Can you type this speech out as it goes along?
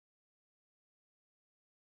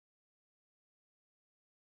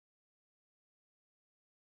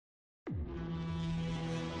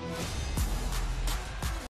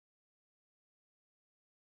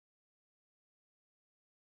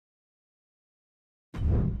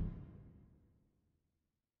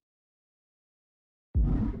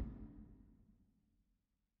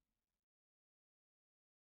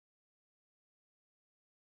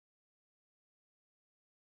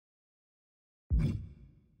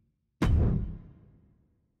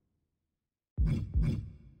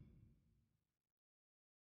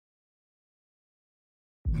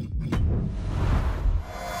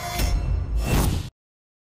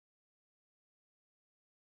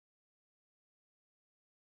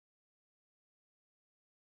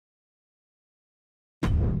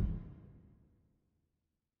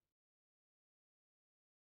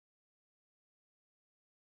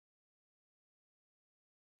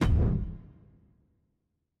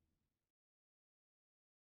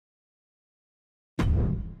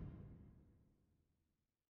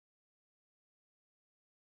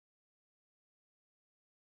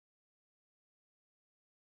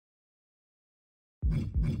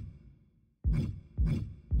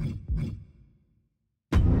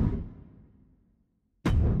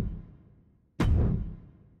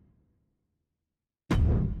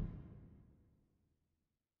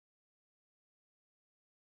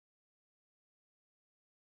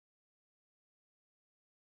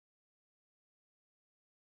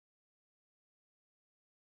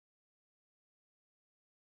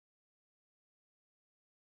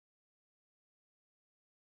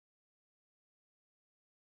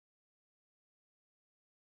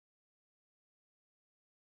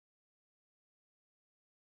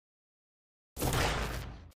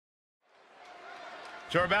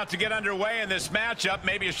So we're about to get underway in this matchup.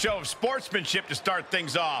 Maybe a show of sportsmanship to start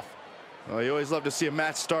things off. Well, you always love to see a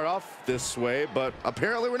match start off this way, but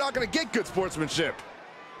apparently we're not going to get good sportsmanship.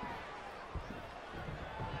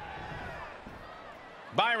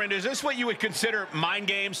 Byron, is this what you would consider mind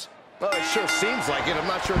games? Well, it sure seems like it. I'm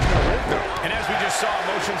not sure it's going to work, though. And as we just saw,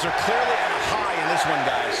 emotions are clearly at a high in this one,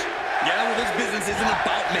 guys. Yeah, well, this business isn't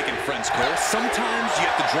about making friends, Cole. Sometimes you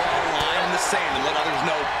have to draw a line in the sand and let others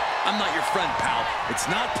know, I'm not your friend, pal. It's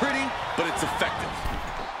not pretty, but it's effective.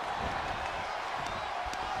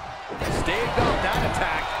 Staved off that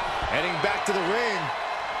attack. Heading back to the ring.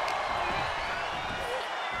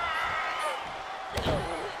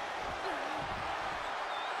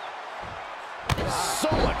 So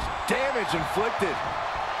much damage inflicted.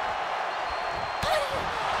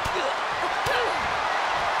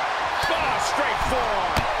 Straight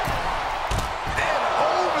forearm. And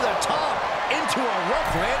over the top into a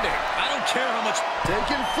rough landing. I don't care how much...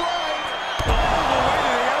 Taking flight. All the way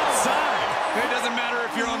to the outside. It doesn't matter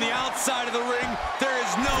if you're on the outside of the ring. There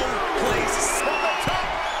is no place on the top.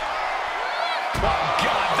 Oh,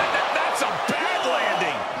 God, that's a bad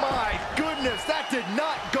landing. My goodness, that did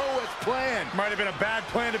not go as planned. Might have been a bad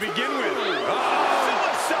plan to begin with.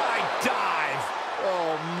 Suicide dive.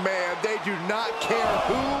 Oh, man, they do not care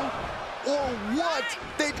who or what.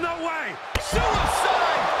 No way.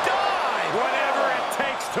 Suicide dive. Whatever it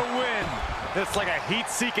takes to win. It's like a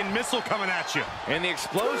heat-seeking missile coming at you. And the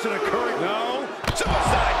explosion occurring. No.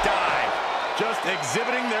 Suicide dive. Just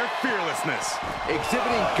exhibiting their fearlessness.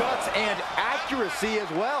 Exhibiting guts and accuracy as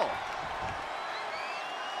well.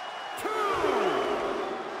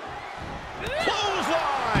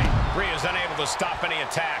 Clothesline. Brie is unable to stop any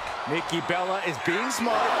attack. NiKKi BellA is being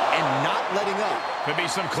smart and not letting up. Could be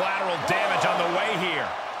some collateral damage on the way here.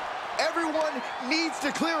 Everyone needs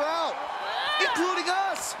to clear out, including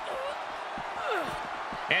us.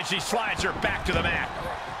 And she slides her back to the mat.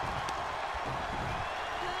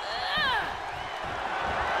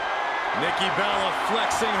 NiKKi BellA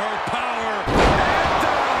flexing her power. And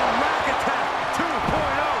down, rack attack 2.0.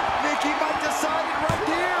 NiKKi might decide it right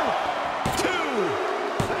here. 2.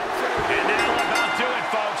 And that'll about do it,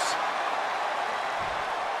 folks.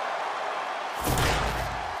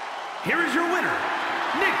 Here is your winner,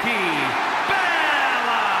 NiKKi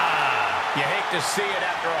BellA. You hate to see it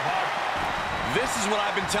after a hard... This is what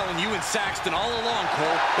I've been telling you and Saxton all along,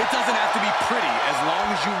 Cole. It doesn't have to be pretty as long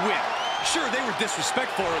as you win. Sure, they were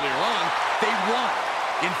disrespectful earlier on. They won.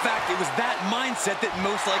 In fact, it was that mindset that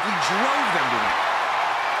most likely drove them to win.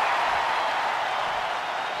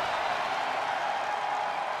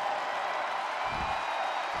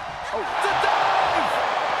 Oh, the dive!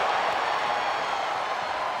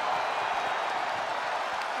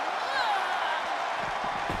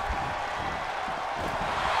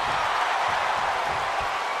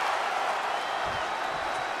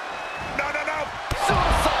 No.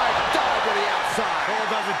 Suicide dive to the outside. Cole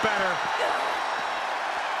does it better.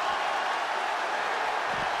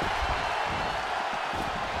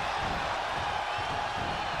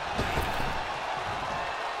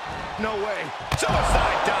 No way.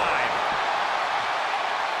 Suicide dive.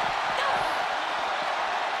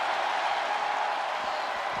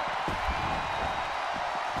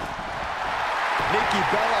 NiKKi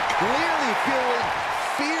BellA clearly feeling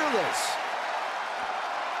fearless.